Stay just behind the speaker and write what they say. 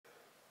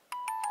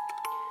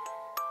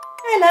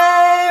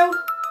Hello.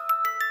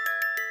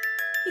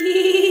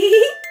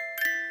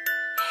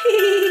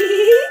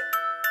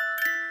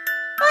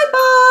 Bye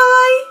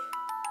bye.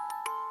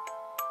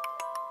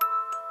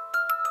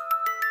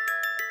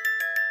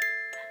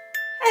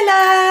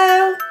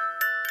 Hello.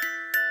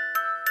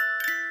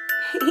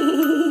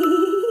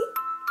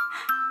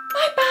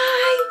 Bye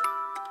bye.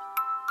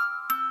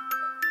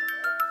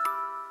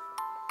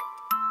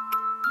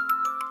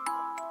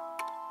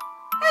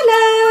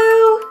 Hello.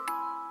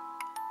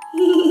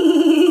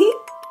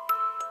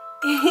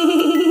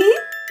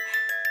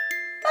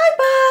 Bye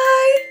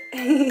bye.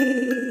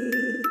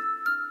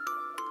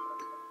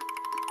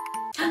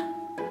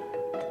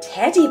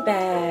 Teddy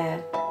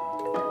bear.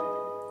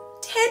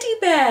 Teddy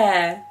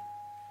bear.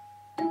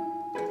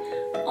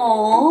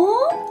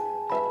 Aww.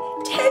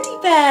 Teddy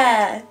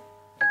bear.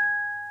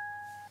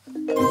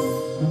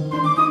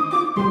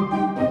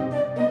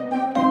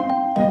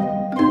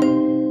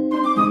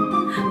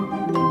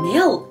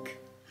 Milk.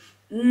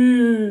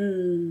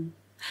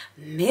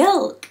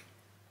 Milk.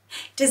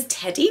 Does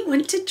Teddy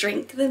want to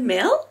drink the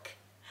milk?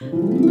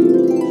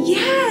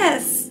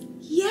 Yes,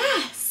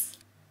 yes.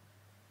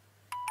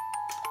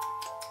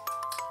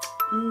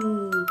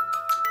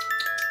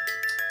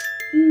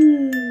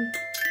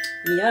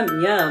 Yum,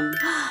 yum.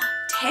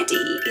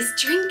 Teddy is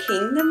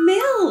drinking the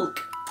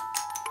milk.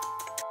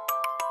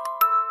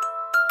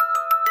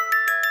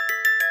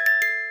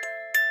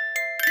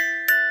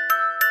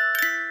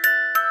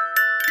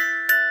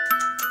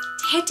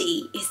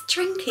 Teddy is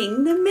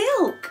drinking the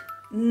milk.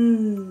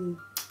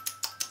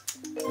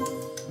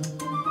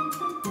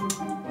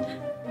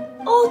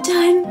 All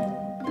done.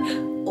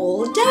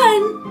 All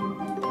done.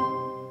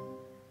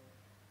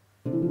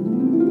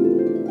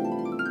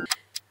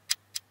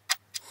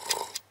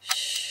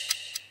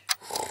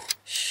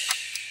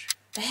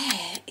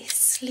 Bear is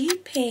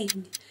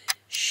sleeping.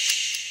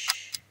 Shh.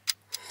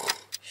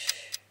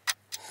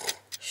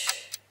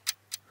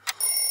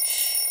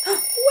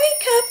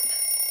 Wake up.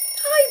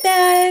 Hi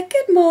there.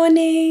 Good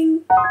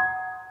morning.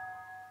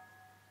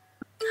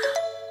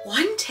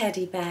 One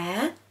teddy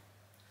bear.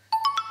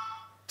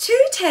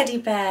 Two teddy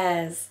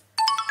bears.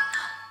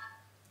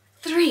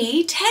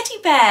 Three teddy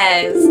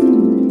bears.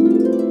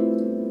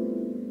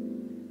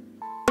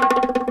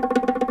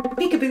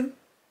 Peekaboo.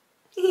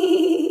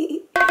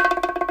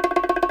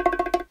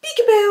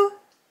 Peekaboo.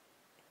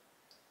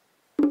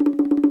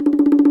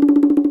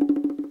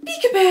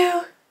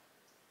 Peekaboo.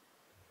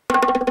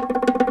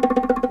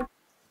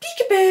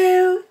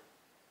 Peekaboo.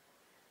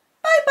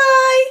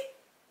 Bye-bye.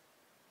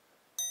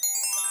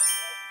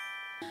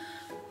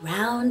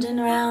 Round and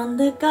round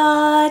the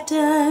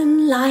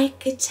garden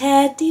like a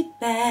teddy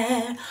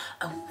bear.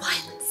 A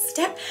one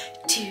step,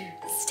 two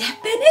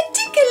step and a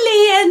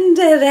tickly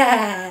under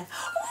there.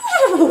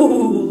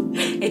 Ooh.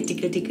 A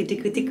tickle, tickle,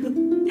 tickle, tickle.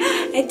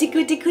 A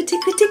tickle, tickle,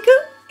 tickle,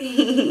 tickle.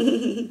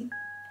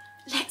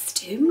 Let's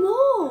do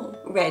more.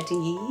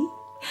 Ready?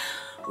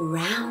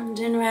 Round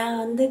and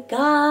round the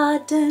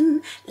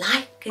garden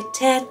like a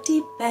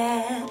teddy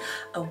bear.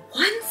 A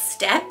one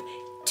step,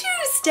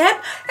 two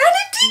step and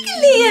a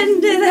tickly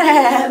under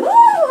there.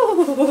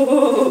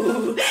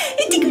 Ooh. A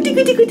tickle,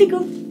 tickle, tickle,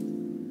 tickle.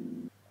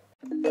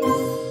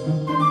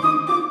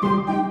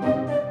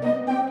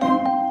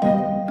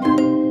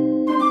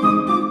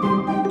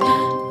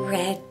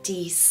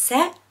 Ready,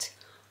 set.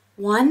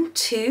 1,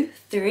 2,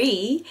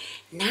 3.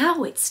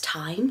 Now it's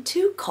time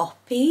to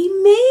copy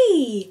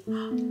me.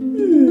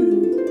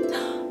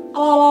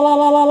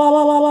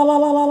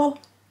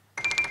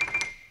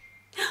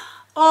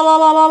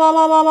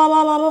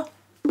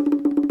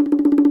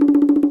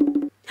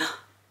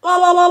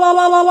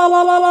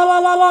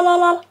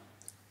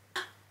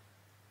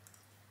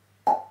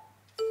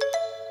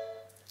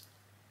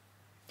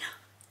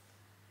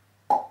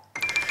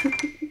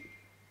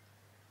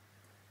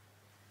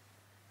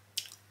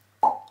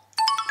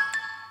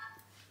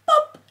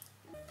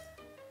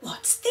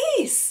 What's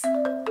this?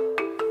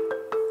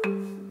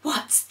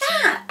 What's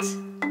that?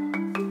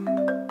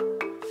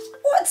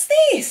 What's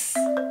this?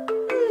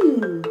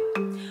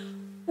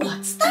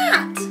 What's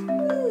that?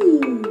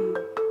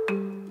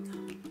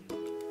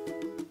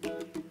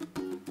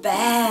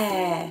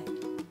 Bear.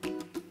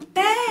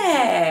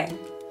 Bear.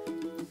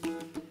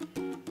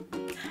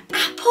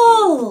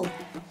 Apple.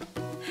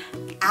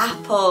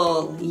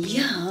 Apple.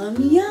 Yum,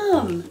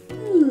 yum.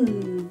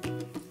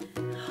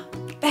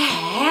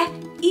 Bear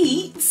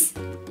eats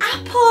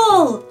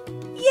apple.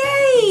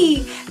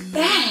 Yay!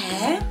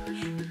 Bear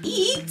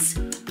eats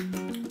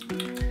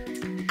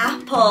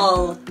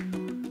apple.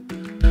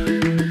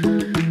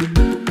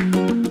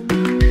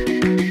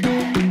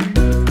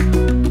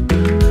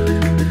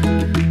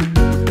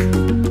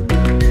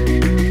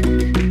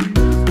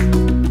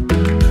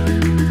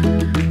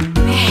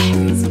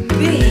 Bear is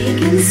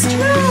big and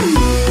strong.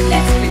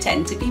 Let's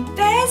pretend to be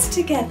bears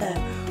together.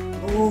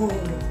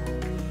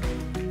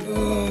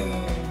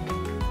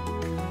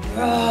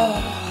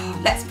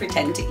 Let's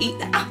pretend to eat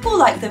the apple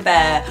like the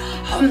bear.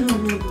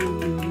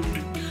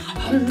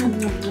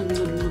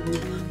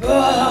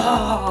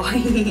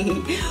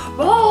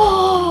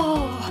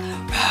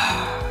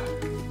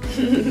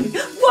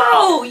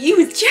 Whoa, you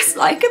was just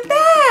like a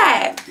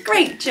bear.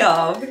 Great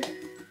job.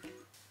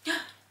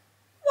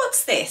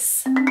 What's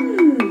this?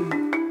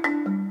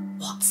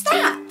 What's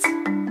that?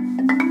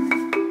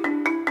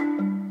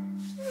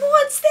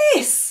 What's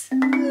this?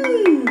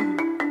 And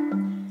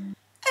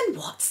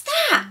what's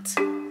that?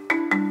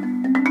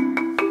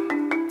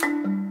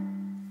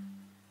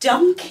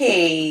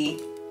 Donkey.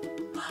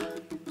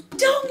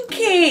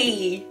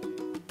 Donkey.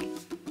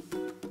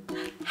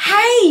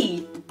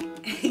 Hay.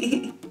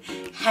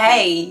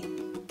 Hay.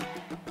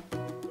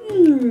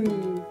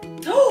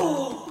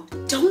 Oh,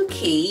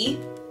 donkey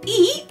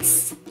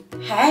eats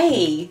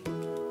hay.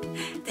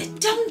 The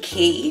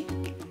donkey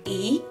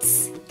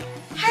eats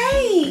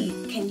hay.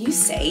 Can you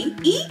say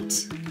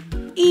eat?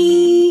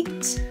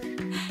 Eat.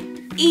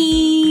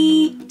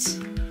 Eat.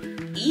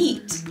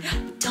 Eat.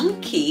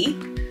 Donkey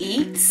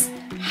eats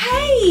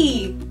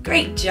hay.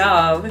 Great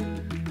job.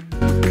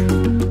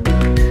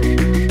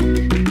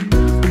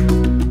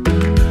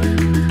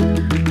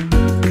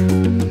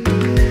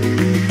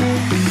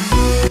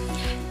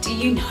 Do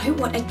you know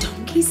what a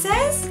donkey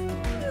says?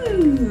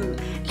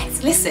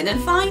 Let's listen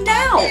and find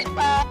out.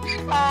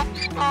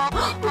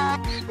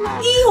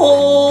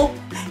 Ee-haw!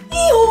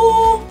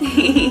 Ee-haw!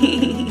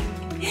 Ee-haw!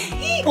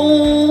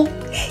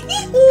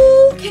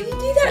 Ee-haw! Can you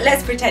do that?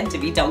 Let's pretend to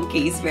be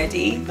donkeys.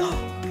 Ready?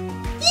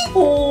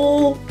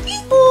 Ee-haw!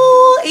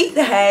 Ee-haw! Eat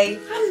the hay.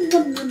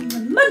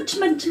 Munch,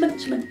 munch,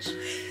 munch, munch.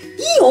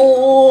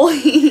 Ee-haw!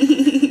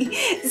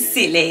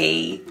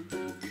 Silly.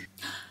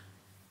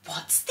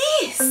 What's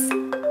this?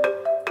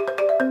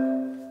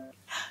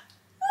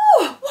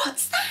 Oh,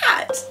 what's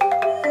that?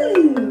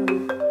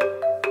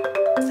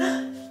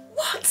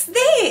 What's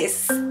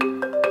this?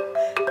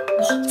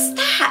 What's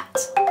that?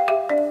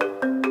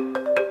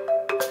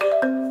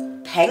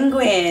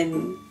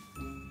 Penguin.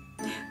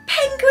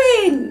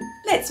 Penguin.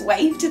 Let's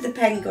wave to the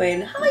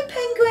penguin. Hi,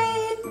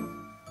 penguin.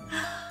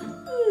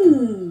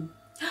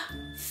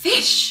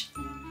 Fish.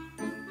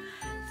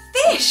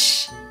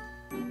 Fish.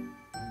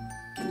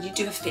 Can you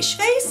do a fish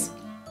face?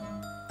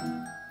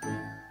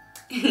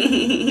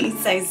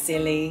 So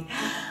silly.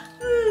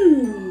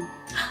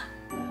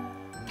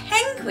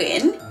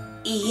 Penguin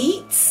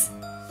eats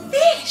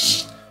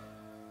fish.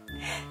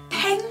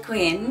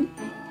 Penguin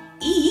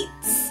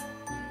eats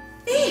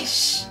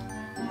fish.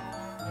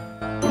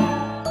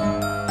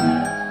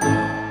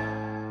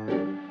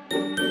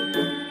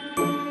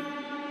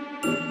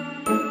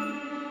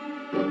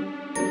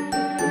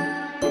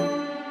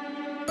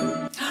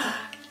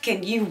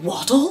 Can you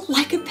waddle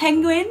like a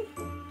penguin?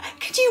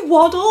 Could you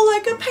waddle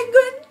like a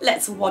penguin?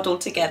 Let's waddle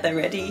together,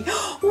 ready?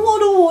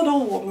 Waddle,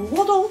 waddle, waddle,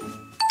 waddle.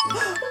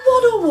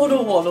 Waddle,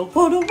 waddle, waddle,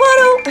 waddle,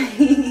 waddle.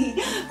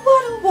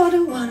 Waddle,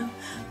 waddle, waddle.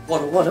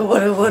 Waddle, waddle,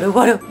 waddle, waddle,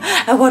 waddle.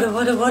 Waddle,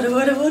 waddle, waddle, waddle,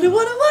 waddle,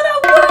 waddle, waddle.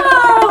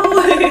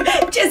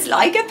 Wow! Just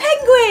like a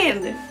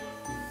penguin.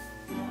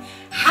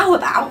 How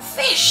about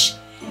fish?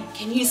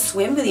 Can you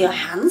swim with your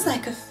hands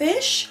like a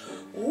fish?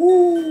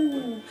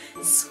 Ooh,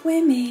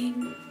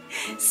 swimming.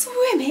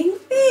 Swimming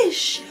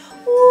fish.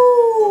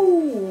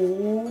 Ooh.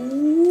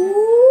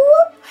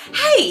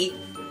 Hey,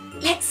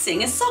 let's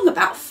sing a song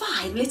about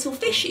 5 little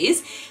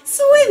fishes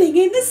swimming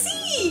in the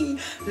sea.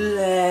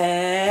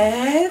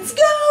 Let's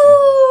go.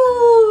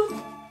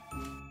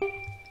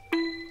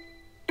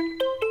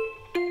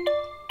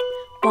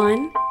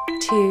 1,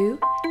 2,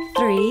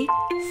 3,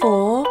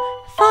 4,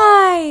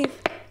 5.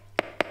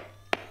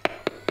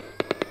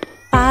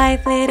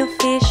 5 little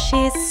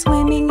fishes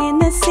swimming in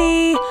the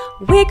sea.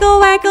 Wiggle,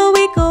 waggle,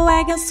 wiggle,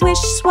 waggle,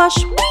 swish, swash,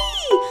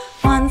 wee.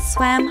 One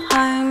swam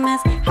home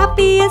as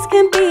happy as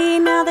can be.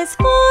 Now there's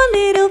 4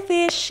 little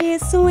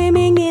fishes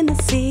swimming in the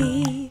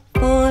sea.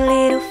 4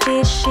 little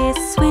fishes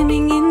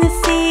swimming in the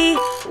sea.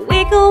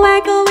 Wiggle,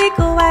 waggle,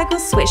 wiggle, waggle,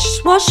 swish,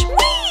 swash,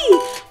 wee.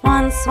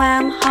 One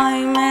swam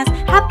home as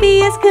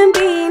happy as can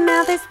be.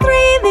 Now there's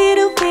 3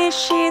 little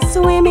fishes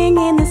swimming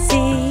in the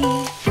sea.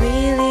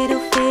 3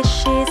 little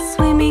fishes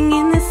swimming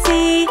in the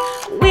sea.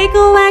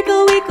 Wiggle,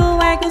 waggle, wiggle,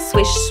 waggle,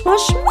 swish,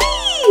 swash,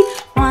 wee.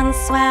 One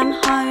swam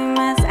home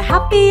as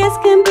happy as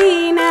can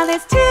be. Now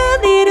there's 2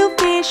 little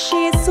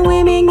fishes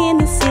swimming in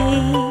the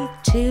sea.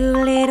 2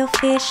 little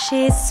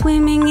fishes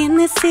swimming in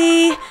the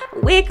sea.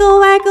 Wiggle,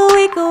 waggle,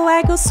 wiggle,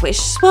 waggle, swish,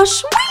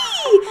 swash,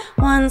 wee.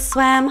 One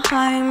swam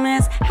home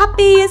as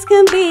happy as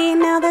can be.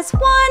 Now there's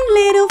 1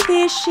 little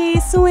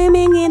fishy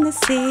swimming in the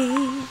sea.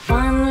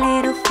 1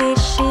 little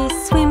fishy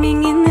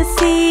swimming in the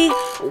sea.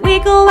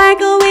 Wiggle,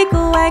 waggle,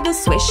 wiggle, waggle,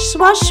 swish,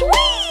 swash,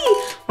 wee.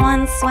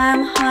 One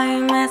swam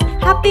home as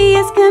happy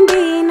as can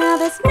be. Now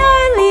there's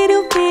no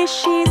little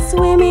fishy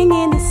swimming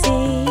in the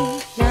sea.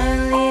 No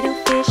little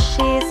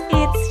fishes,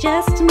 it's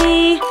just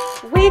me.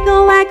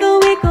 Wiggle, waggle,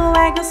 wiggle,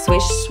 waggle,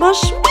 swish,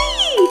 swash,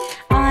 wee.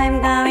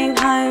 I'm going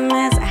home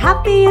as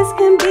happy as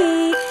can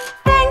be.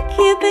 Thank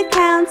you for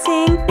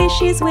counting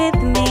fishes with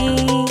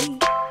me.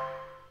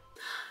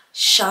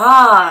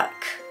 Shark.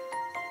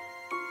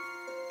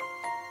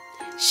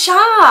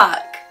 Shark.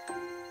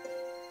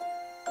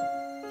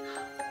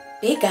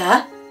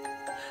 Bigger,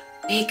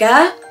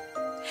 bigger,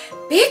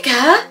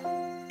 bigger.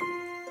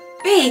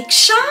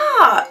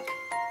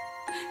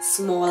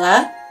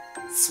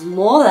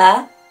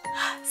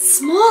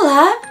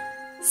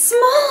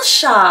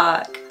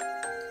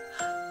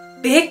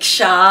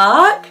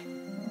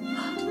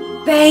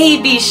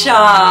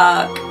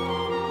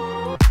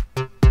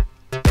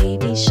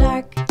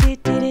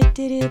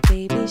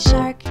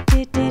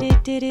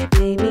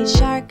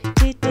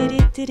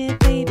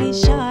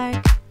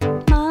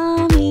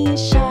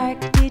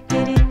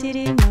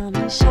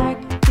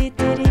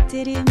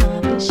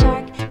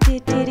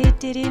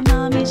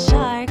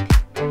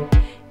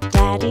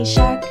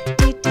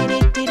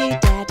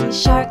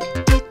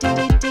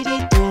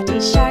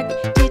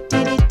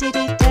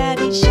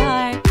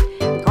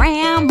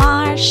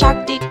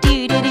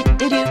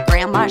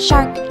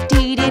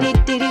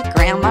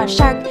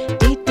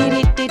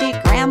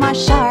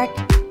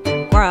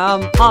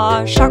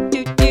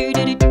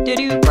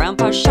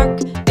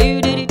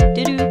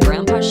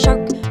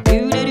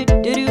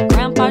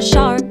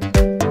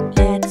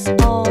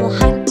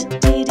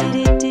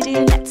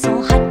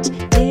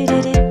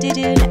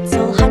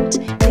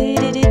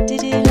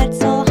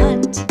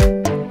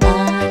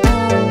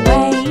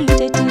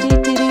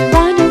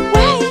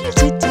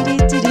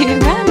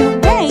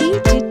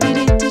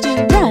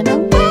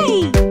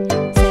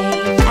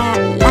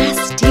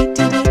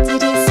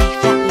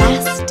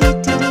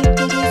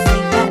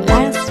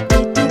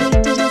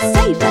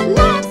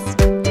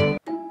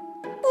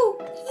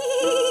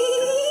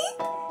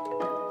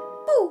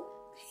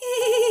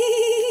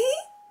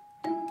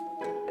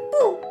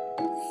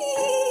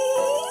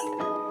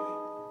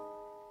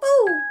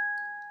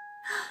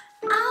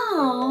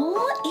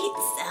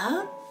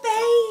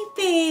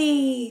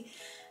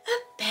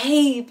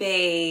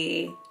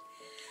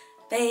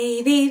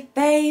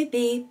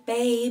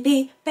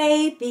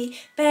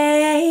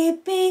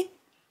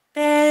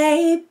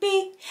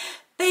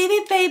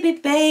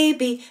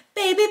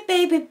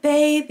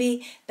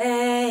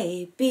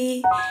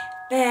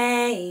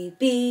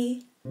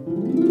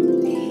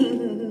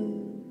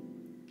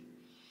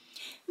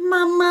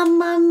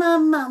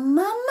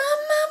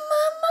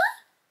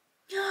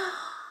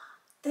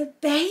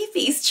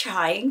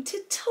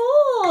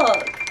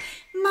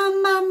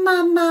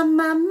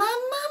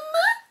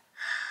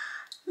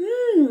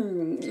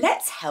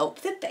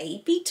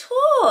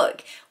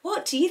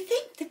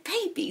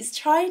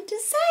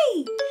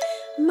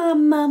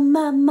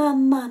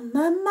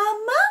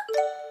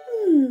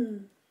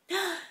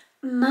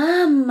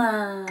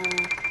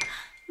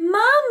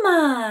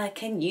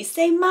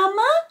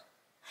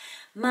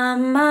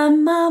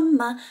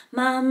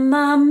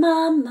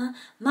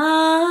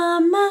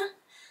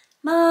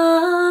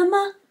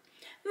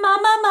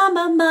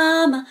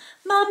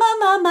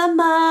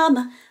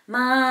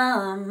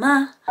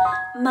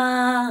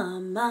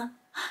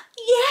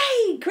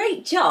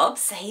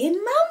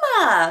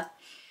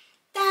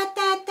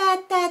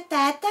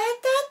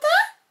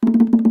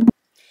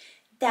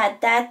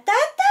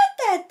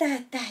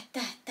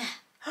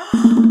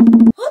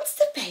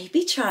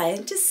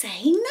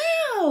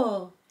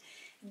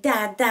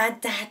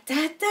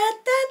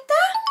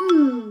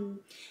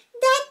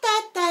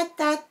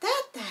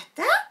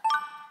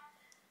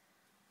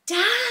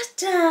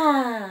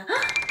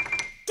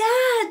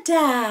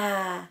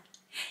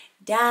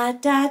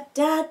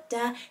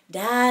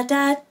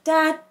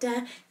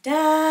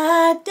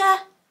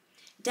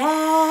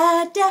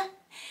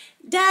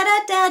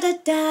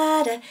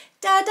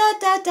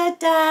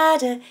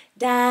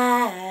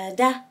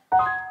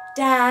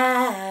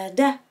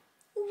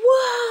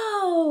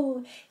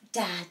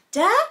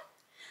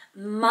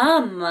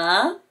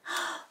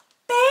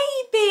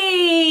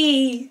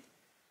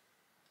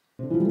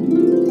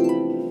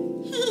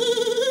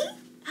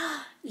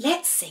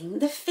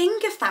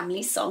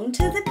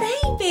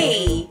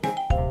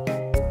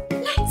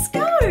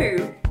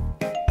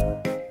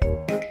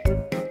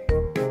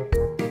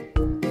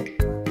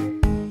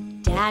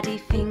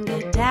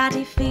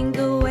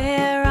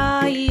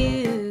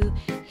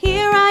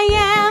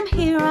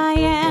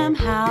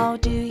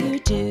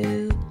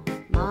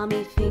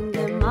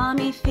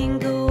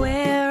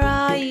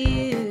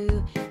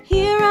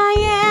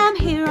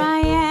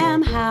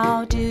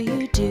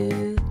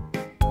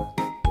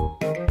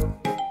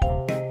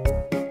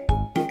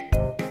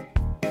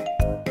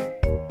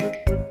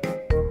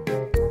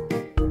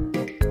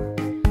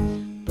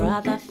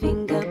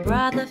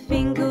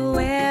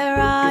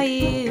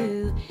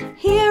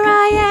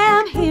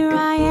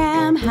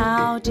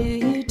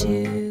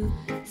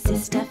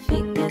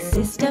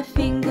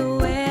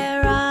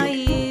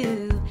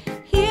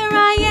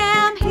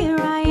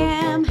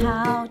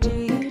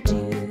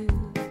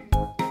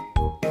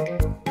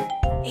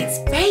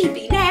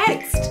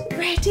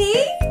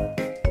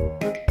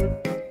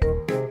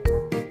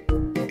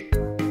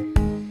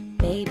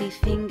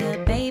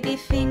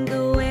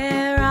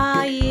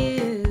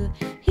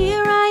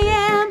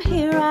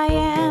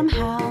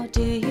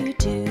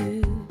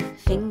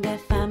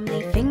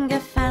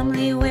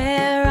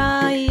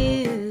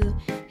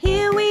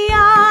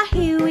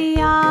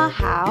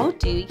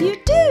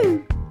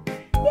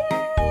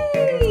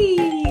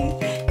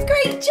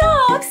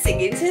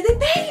 into the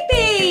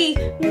baby.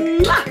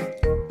 Mwah!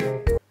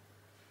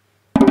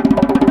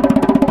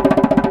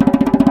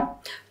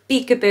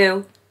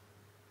 Peekaboo.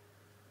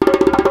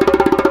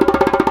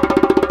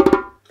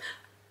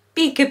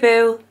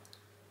 Peekaboo.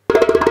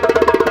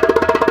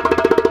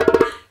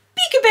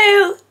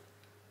 Peekaboo.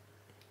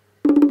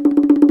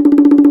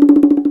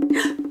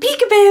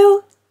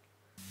 Peekaboo.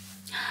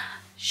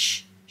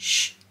 Shh,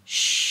 shh,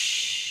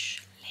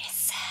 shh.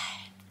 Listen.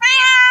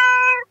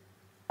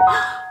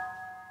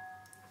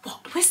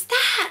 What was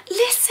that?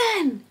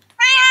 Listen.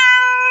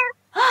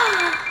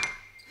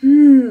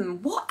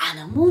 What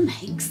animal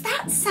makes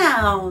that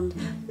sound?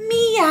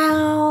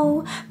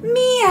 Meow,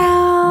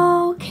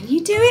 meow. Can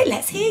you do it?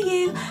 Let's hear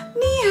you.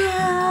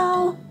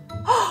 Meow.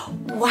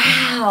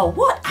 Wow,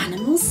 what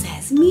animal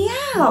says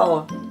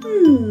meow?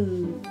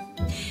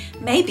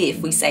 Maybe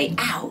if we say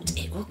out,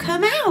 it will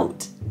come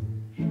out.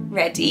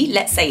 Ready?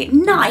 Let's say it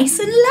nice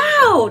and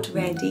loud.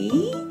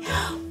 Ready?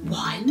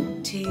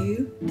 1,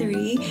 2,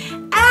 3,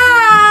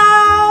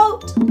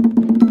 out!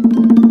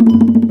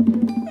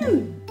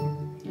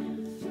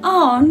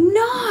 Oh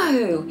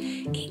no,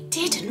 it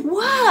didn't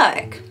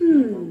work.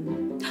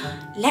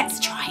 Let's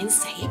try and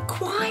say it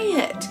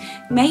quiet.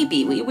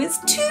 Maybe we was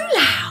too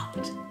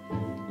loud.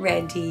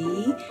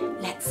 Ready?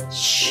 Let's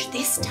shh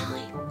this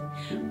time.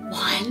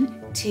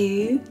 1,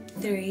 2,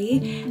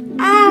 3,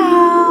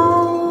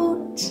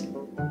 out!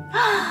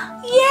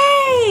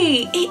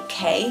 Yay! It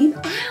came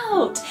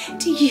out.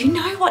 Do you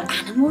know what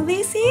animal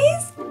this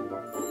is?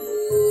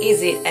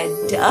 Is it a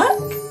duck?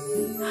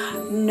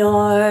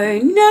 No,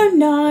 no,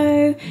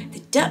 no. The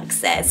duck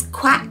says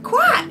quack,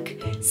 quack.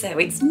 So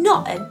it's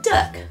not a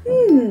duck.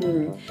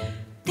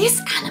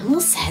 This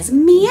animal says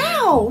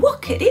meow.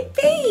 What could it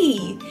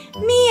be?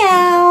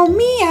 Meow,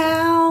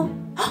 meow.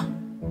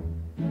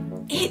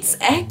 It's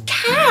a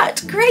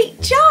cat. Great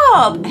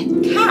job. A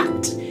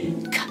cat.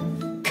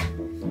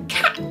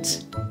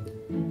 Cat.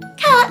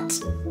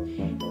 Cat.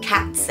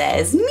 Cat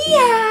says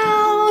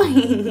meow.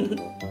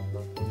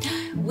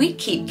 We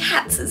keep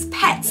cats as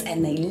pets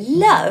and they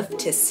love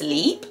to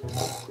sleep,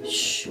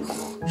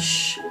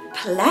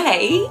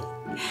 play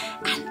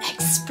and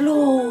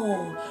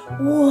explore.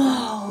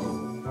 Whoa!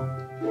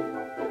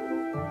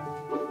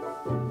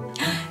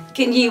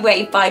 Can you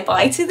wave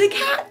bye-bye to the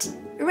cat?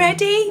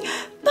 Ready?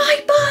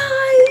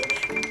 Bye-bye!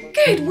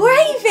 Good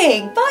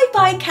waving!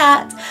 Bye-bye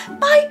cat!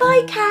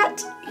 Bye-bye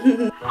cat!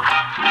 Letters!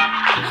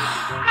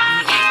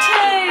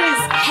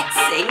 Let's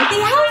sing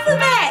the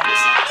alphabet!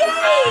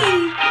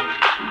 Yay!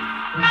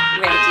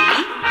 Ready?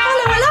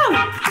 Follow along.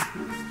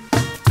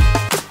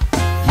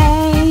 A,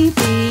 B,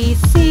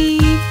 C,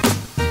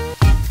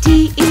 D,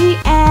 E,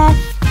 F,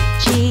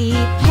 G,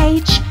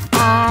 H,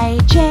 I,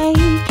 J,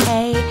 K,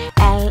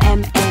 L,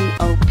 M, N,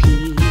 O,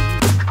 P,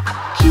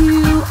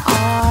 Q,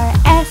 R,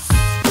 S,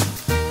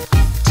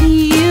 T,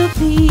 U, V,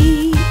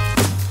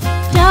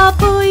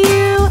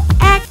 W,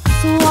 X,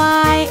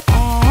 Y,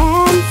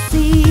 and Z.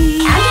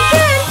 Count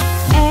again.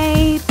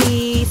 A, B,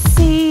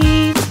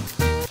 C,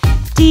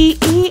 D,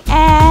 E,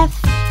 F,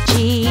 G,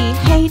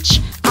 H,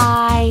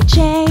 I,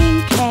 J,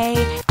 K,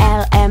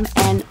 L, M,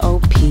 N, O,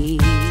 P,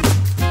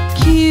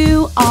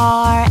 Q,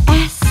 R,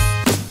 S,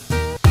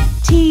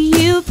 T,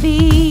 U,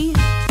 V,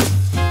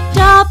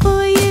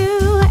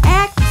 W,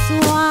 X,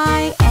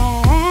 Y,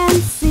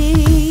 and Z.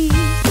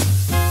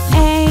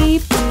 A,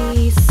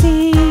 B, C,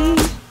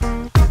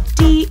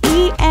 D,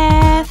 E,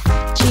 F,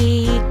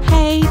 G,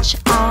 H,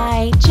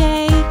 I, J,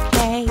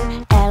 K,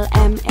 L,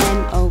 M,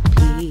 N, O,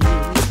 P,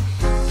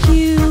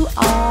 Q,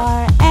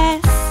 R,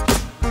 S,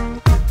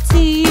 T,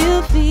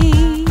 U,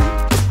 V,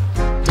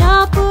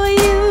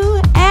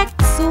 W, X,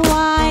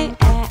 Y,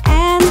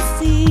 and Z.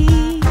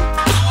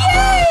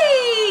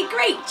 Yay!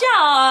 Great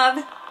job!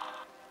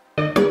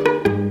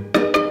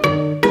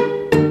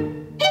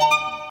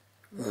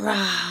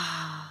 Rah.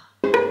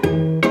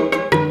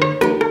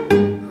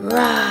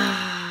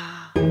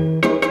 Rah.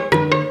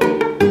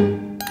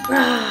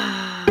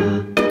 Rah.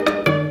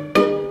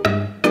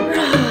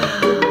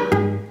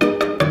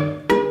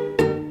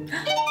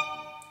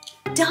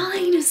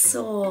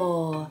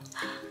 Dinosaur.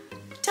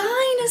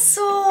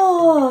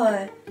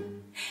 Dinosaur.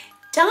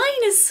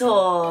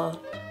 Dinosaur.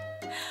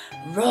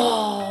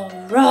 Roar,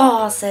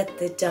 roar, said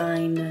the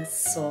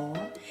dinosaur.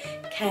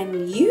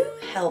 Can you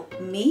help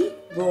me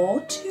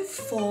roar to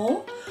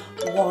 4?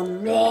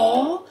 1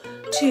 roar,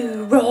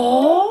 2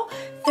 roar,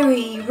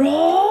 3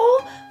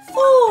 roar,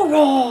 4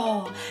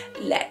 roar.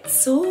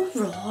 Let's all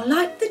roar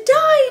like the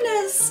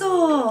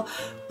dinosaur.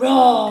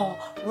 Roar,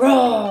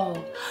 roar,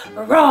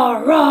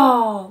 roar,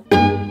 roar.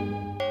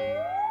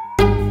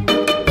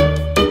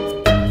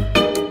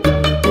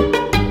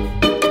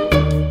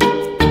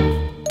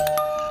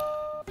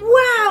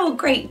 Wow,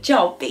 great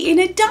job being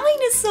a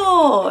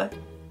dinosaur.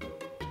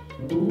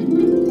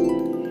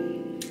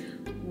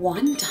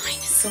 1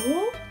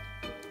 dinosaur,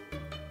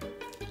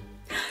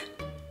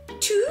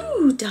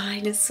 2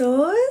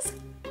 dinosaurs,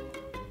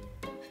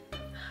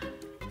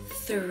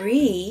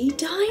 3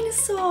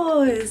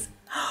 dinosaurs.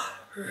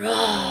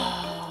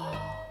 Roar,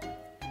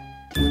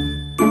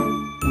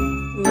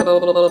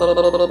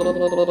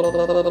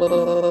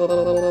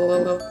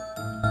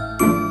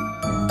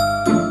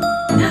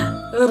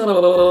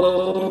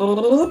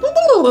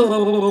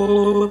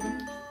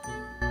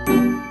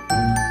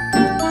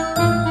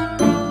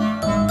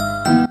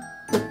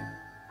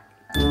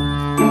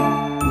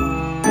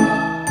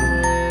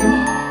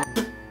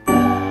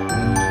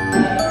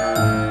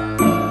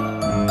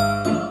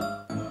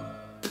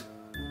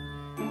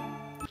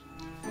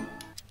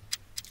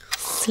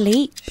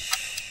 Sleep.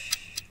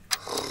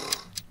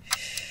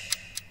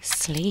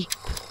 Sleep.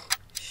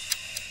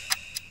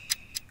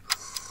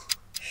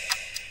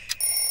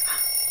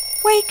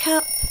 Wake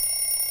up.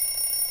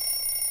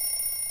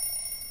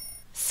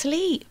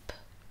 Sleep.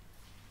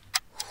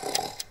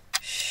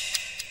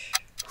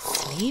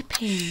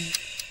 Sleeping.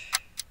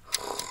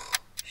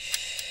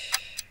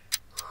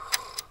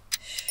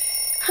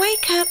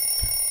 Wake up.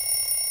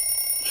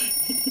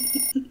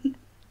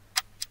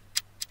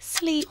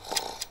 Sleep.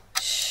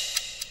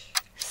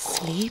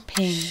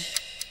 Sleeping.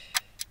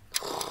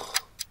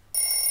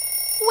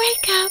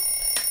 Wake up.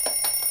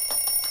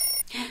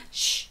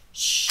 Shh,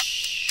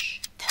 shh.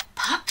 The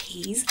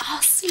puppies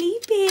are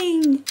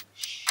sleeping.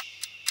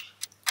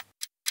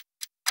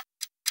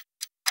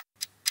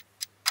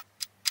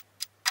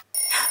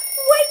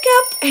 Wake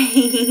up.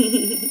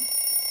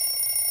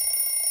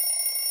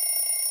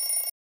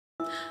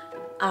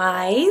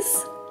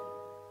 Eyes.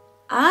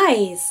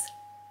 Eyes.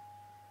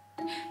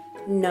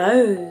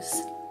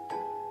 Nose.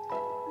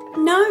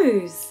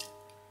 Nose.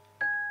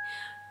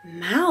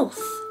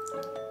 Mouth.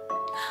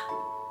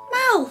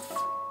 Mouth.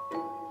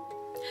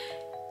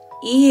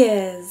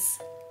 Ears.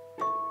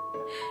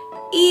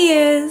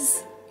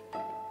 Ears.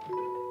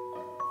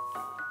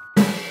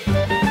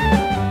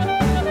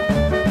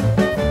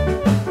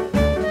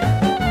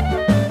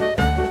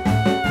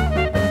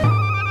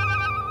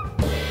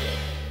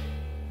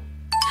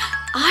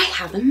 I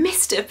have a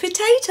Mr.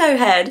 Potato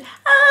Head.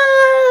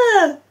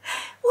 Ah!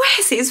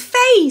 Where's his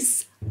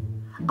face?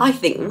 I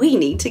think we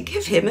need to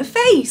give him a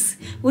face.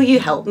 Will you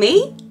help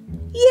me?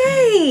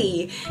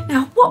 Yay!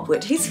 Now what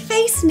would his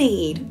face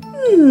need?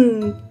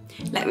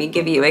 Let me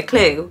give you a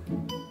clue.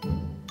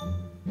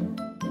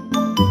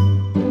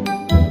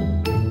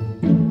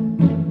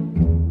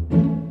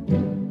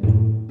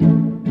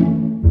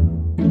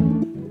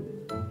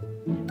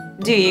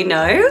 Do you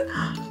know?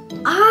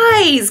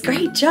 Eyes!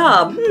 Great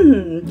job!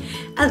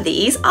 Are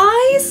these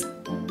eyes?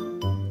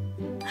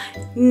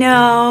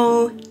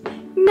 No.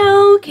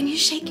 No, can you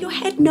shake your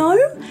head? No?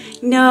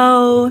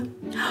 No.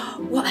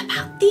 What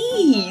about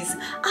these?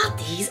 Are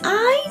these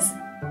eyes?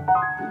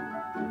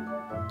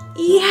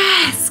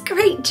 Yes,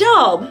 great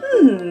job.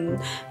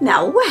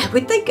 Now where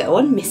would they go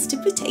on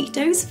Mr.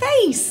 Potato's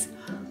face?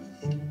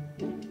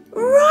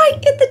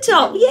 Right at the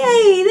top.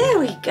 Yay, there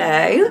we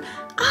go.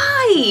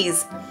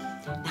 Eyes.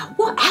 Now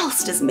what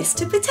else does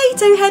Mr.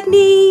 Potato Head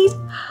need?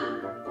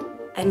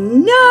 A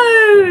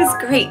nose.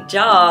 Great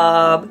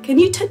job. Can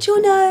you touch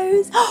your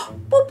nose?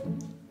 Boop.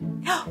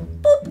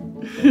 Boop.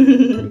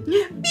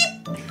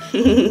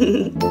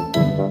 Beep.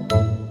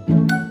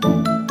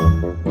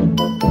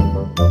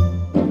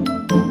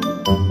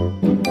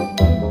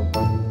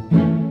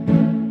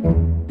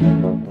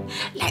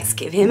 Let's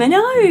give him a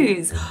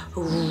nose.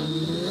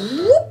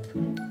 Whoop.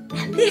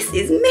 And this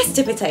is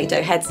Mr.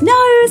 Potato Head's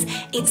nose.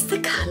 It's the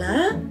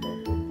colour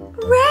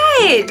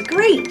red.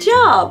 Great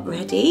job.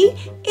 Ready?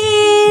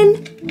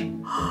 In.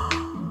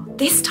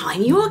 This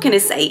time you're going to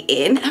say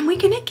in and we're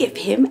going to give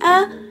him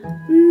a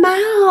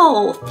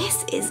mouth.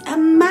 This is a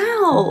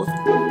mouth.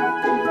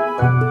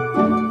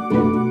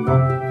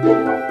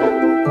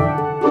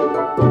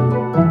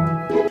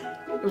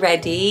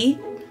 Ready?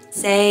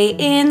 Say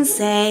in,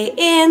 say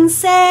in,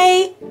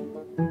 say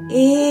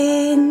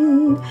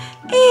in,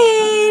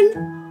 in.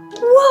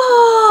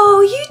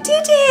 Whoa, you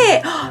did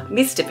it!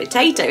 Mr.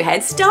 Potato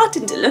Head's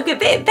starting to look a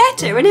bit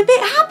better and a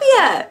bit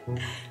happier.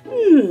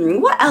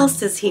 What else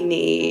does he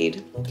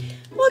need?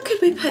 What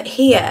could we put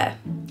here?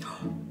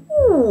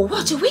 Ooh,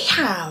 what do we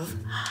have?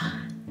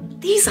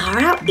 These are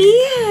our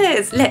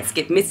ears. Let's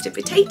give Mr.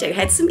 Potato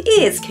Head some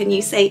ears. Can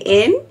you say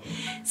in?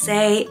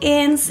 Say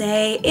in,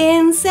 say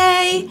in,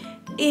 say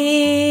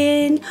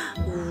in.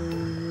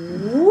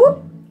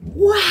 Whoop.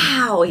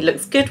 Wow, he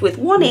looks good with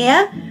one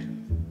ear.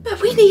 But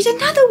we need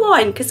another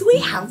one because we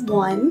have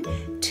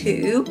 1,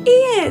 2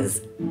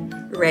 ears.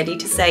 Ready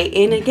to say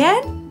in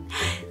again?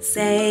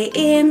 Say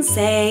in,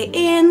 say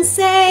in,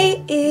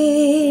 say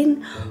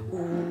in.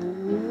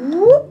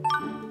 Whoop.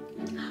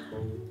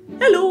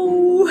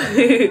 Hello,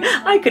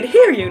 I can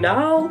hear you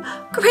now.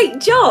 Great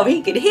job,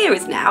 he can hear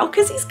us now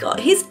because he's got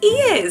his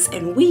ears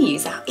and we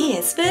use our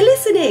ears for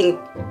listening.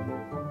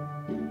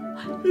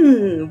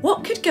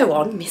 What could go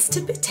on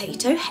Mr.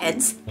 Potato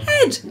Head's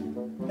head?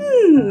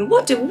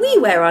 What do we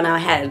wear on our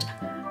head?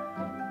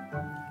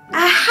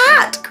 A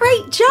hat,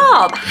 great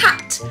job,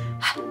 hat,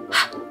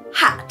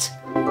 hat.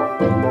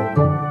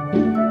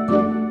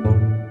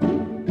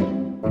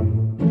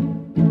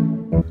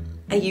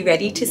 Are you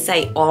ready to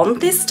say on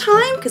this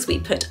time? Because we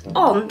put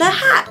on the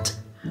hat.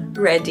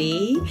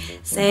 Ready?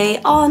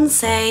 Say on,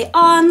 say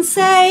on,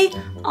 say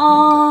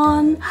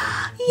on.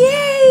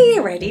 Yay!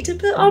 Ready to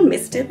put on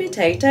Mr.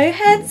 Potato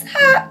Head's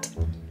hat.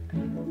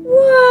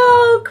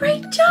 Whoa,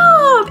 great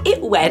job!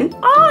 It went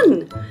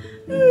on.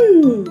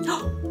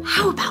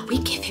 How about we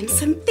give him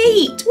some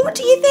feet? What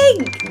do you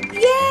think?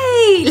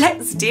 Yay!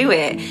 Let's do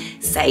it.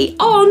 Say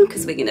on,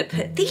 because we're going to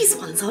put these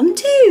ones on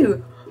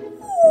too.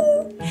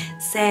 Ooh.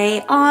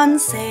 Say on,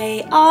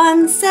 say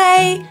on,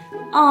 say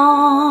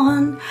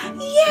on.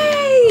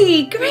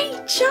 Yay!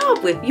 Great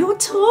job with your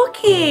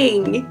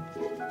talking.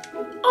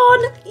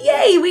 On.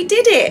 Yay, we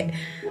did it.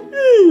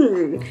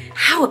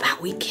 How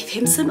about we give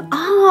him some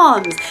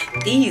arms?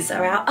 These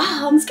are our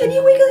arms. Can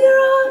you wiggle your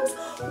arms?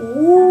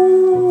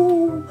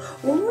 Ooh.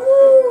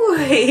 Ooh.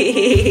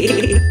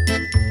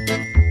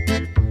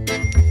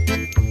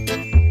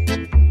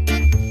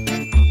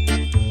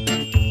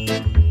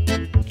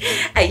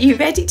 Are you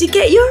ready to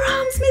get your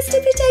arms, Mr.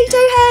 Potato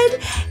Head?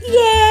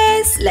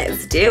 Yes,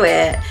 let's do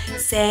it.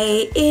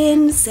 Say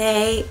in,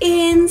 say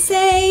in,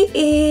 say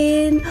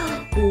in.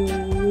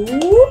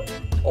 Ooh.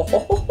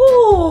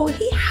 Oh,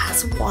 he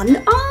has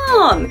one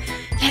arm.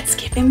 Let's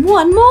give him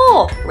one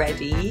more.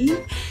 Ready?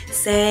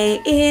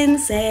 Say in,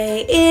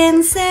 say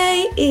in,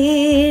 say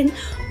in.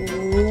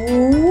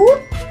 Ooh.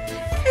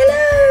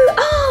 Hello.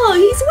 Oh,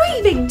 he's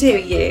waving to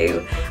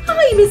you.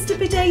 Hi, Mr.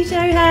 Potato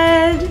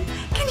Head.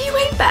 Can you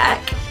wave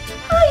back?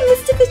 Hi,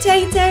 Mr.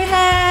 Potato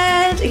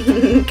Head.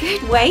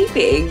 Good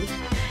waving.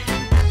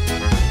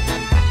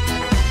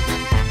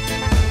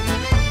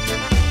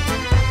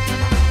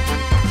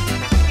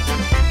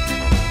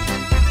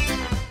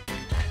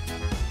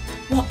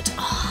 What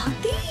are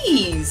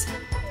these?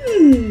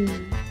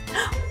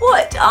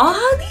 What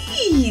are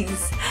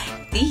these?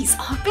 These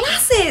are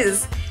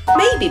glasses.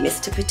 Maybe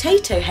Mr.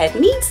 Potato Head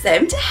needs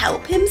them to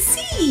help him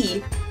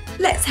see.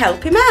 Let's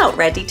help him out.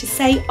 Ready to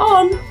say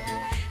on.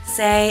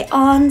 Say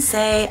on,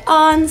 say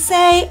on,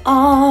 say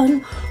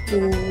on.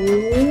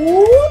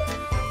 Ooh.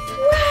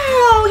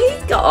 Wow,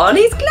 he's got on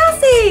his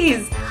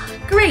glasses.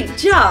 Great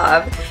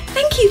job.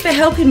 Thank you for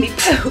helping me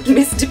build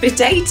Mr.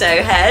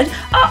 Potato Head.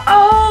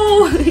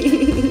 Uh-oh.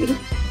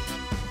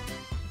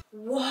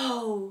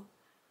 Whoa,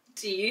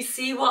 do you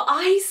see what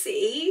I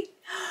see?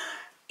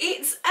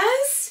 It's a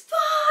spider.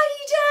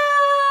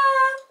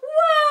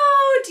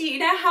 Whoa, do you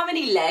know how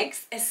many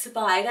legs a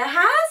spider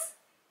has?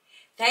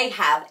 They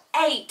have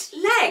 8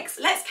 legs.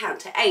 Let's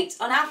count to 8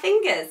 on our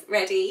fingers.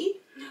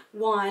 Ready?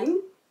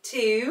 1,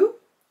 2,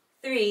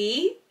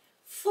 3,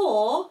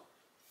 4,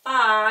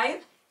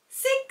 5,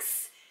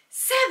 6,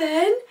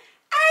 7,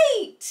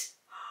 8.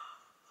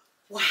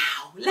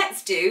 Wow,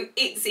 let's do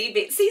Itsy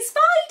Bitsy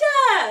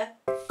Spider.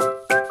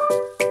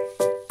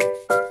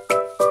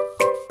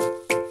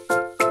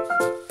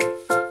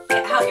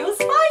 Get out your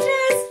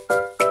spiders.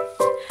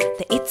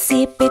 The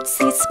itsy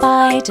bitsy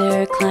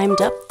spider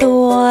climbed up the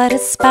water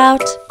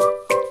spout.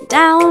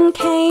 Down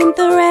came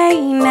the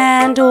rain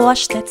and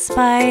washed that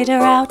spider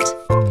out.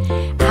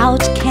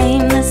 Out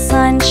came the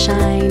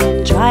sunshine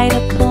and dried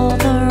up all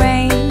the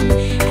rain.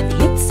 And the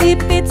itsy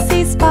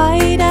bitsy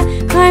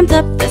spider climbed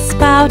up the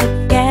spout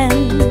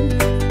again.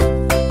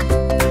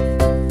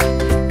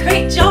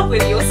 Great job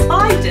with your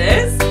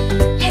spiders.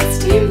 Let's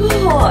do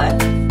more.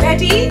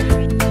 Ready?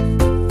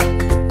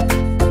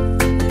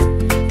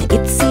 The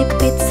itsy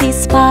bitsy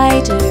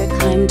spider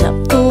climbed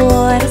up the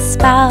water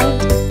spout.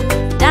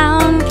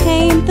 Down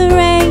came the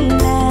rain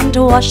and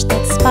washed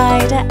that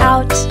spider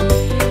out.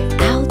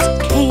 Out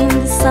came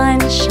the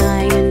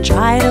sunshine and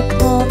dried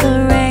up all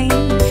the rain.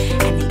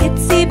 And the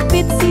itsy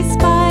bitsy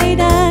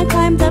spider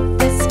climbed up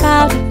the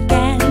spout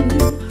again.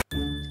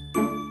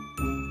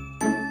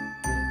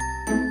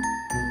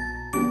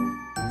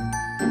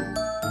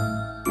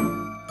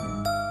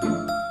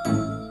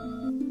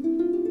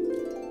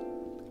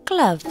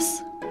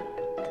 Gloves.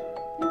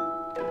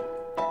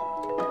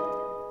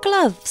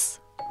 Gloves.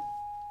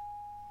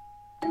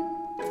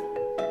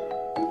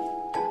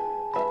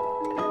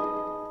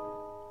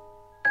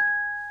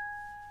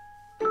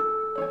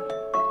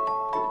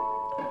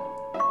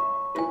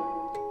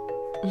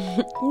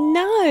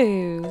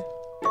 No.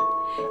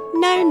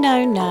 No,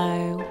 no,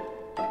 no.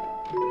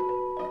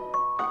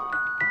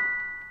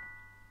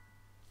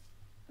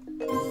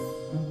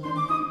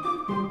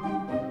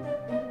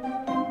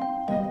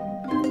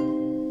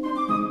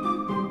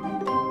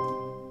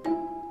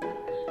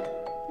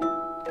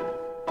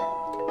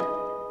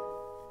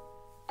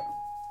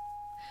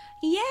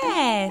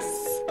 Yes.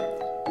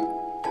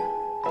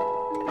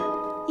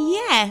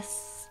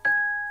 Yes.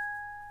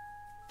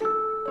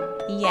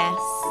 Yes.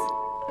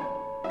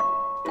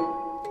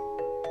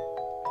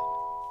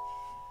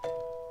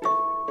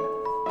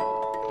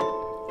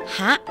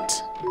 Hat.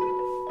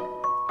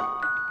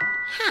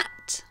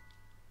 Hat.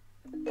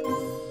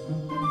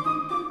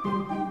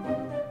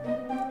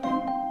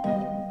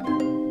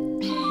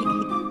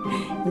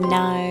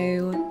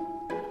 No.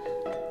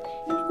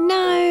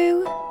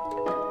 No.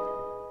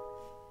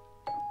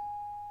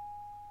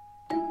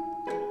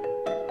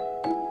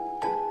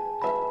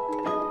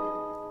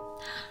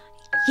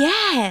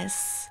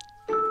 Yes.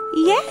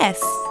 Yes.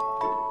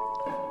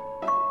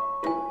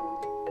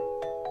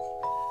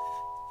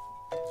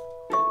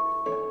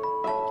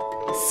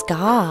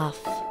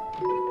 Scarf.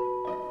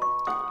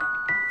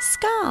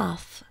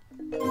 Scarf.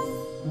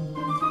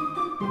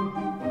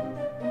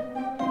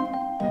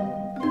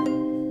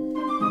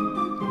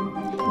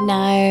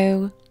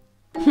 No,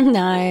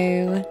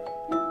 no.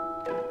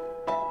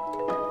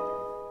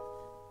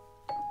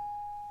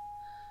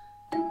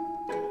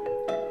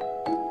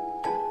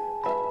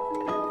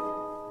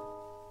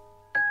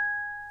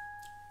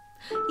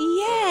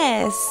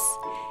 Yes,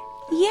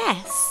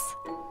 yes.